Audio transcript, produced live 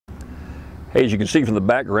Hey, as you can see from the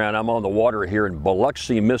background, I'm on the water here in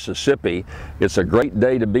Biloxi, Mississippi. It's a great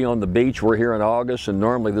day to be on the beach. We're here in August, and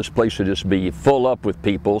normally this place would just be full up with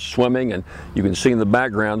people swimming, and you can see in the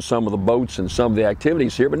background some of the boats and some of the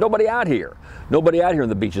activities here, but nobody out here. Nobody out here on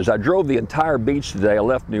the beaches. I drove the entire beach today. I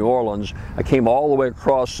left New Orleans. I came all the way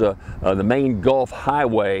across the main Gulf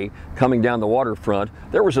Highway coming down the waterfront.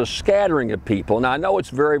 There was a scattering of people. Now, I know it's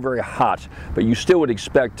very, very hot, but you still would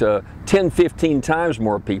expect 10, 15 times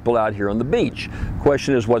more people out here on the beach.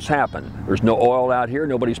 Question is, what's happened? There's no oil out here.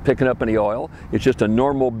 Nobody's picking up any oil. It's just a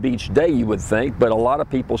normal beach day, you would think, but a lot of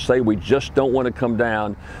people say we just don't want to come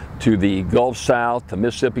down to the Gulf South, to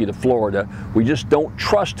Mississippi, to Florida. We just don't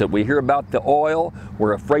trust it. We hear about the oil,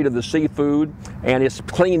 we're afraid of the seafood, and it's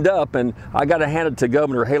cleaned up, and I got to hand it to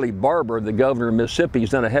Governor Haley Barbour, the governor of Mississippi.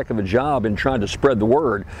 He's done a heck of a job in trying to spread the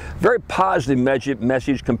word. Very positive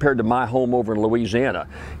message compared to my home over in Louisiana.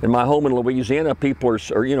 In my home in Louisiana, people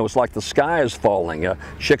are you know, it's like the sky is falling.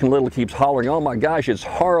 Chicken Little keeps hollering, oh my gosh, it's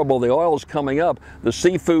horrible, the oil is coming up. The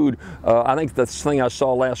seafood, I think the thing I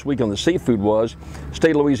saw last week on the seafood was,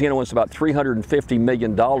 state of Louisiana wants about $350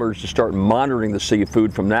 million to start monitoring the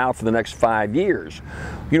seafood from now for the next 5 years.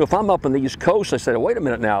 You know, if I'm up on the East Coast, I said, wait a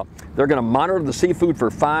minute now, they're going to monitor the seafood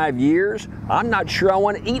for 5 years? I'm not sure I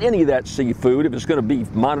want to eat any of that seafood. If it's going to be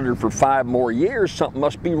monitored for 5 more years, something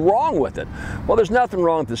must be wrong with it. Well, there's nothing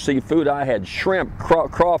wrong with the seafood. I had shrimp,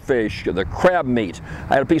 crawfish, the crab meat.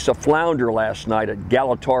 I had a piece of flounder last night at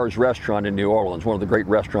Galatar's restaurant in New Orleans, one of the great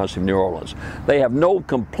restaurants in New Orleans. They have no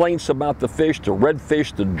complaints about the fish, the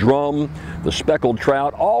redfish, the drum, the speckled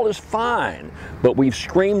trout, all is fine. But we've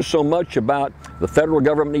screamed so much about the federal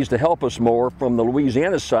government needs to help us more from the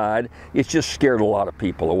Louisiana side, it's just scared a lot of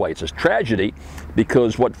people away. It's a tragedy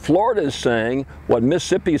because what Florida is saying, what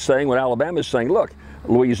Mississippi is saying, what Alabama is saying, look,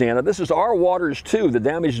 Louisiana, this is our waters too. The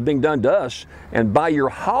damage is being done to us, and by your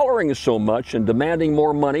hollering so much and demanding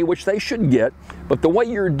more money, which they should get, but the way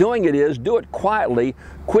you're doing it is, do it quietly,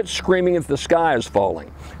 quit screaming if the sky is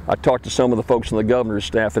falling. I talked to some of the folks on the governor's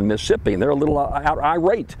staff in Mississippi, and they're a little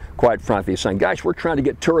irate, quite frankly, saying, gosh, we're trying to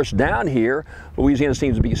get tourists down here. Louisiana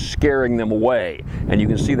seems to be scaring them away, and you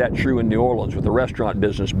can see that true in New Orleans with the restaurant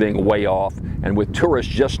business being way off and with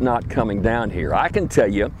tourists just not coming down here. I can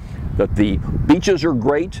tell you that the beaches are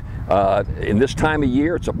great. In this time of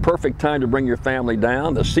year, it's a perfect time to bring your family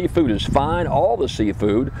down. The seafood is fine, all the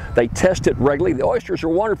seafood. They test it regularly. The oysters are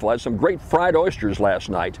wonderful. I had some great fried oysters last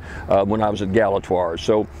night when I was at Galatar.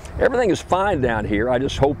 So everything is fine down here. I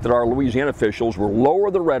just hope that our Louisiana officials will lower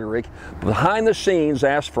the rhetoric, behind the scenes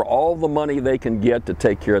ask for all the money they can get to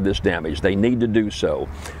take care of this damage. They need to do so.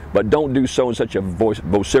 But don't do so in such a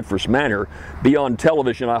vociferous manner. Be on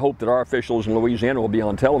television. I hope that our officials in Louisiana will be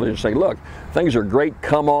on television and say, look, things are great,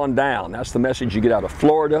 come on down. That's the message you get out of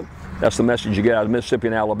Florida. That's the message you get out of Mississippi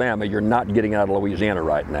and Alabama. You're not getting out of Louisiana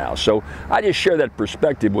right now. So I just share that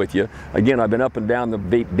perspective with you. Again, I've been up and down the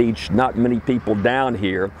beach, not many people down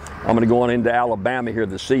here. I'm going to go on into Alabama here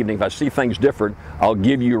this evening. If I see things different, I'll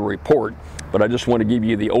give you a report. But I just want to give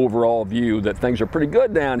you the overall view that things are pretty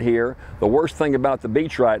good down here. The worst thing about the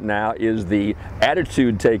beach right now is the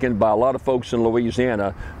attitude taken by a lot of folks in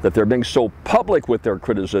Louisiana that they're being so public with their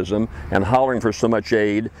criticism and hollering for so much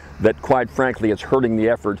aid that, quite frankly, it's hurting the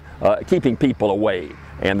effort, keeping people away.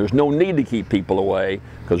 And there's no need to keep people away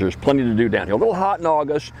because there's plenty to do down here. A little hot in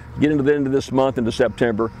August, get into the end of this month into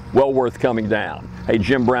September, well worth coming down. Hey,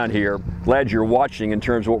 Jim Brown here. Glad you're watching in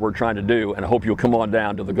terms of what we're trying to do, and I hope you'll come on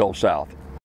down to the Gulf South.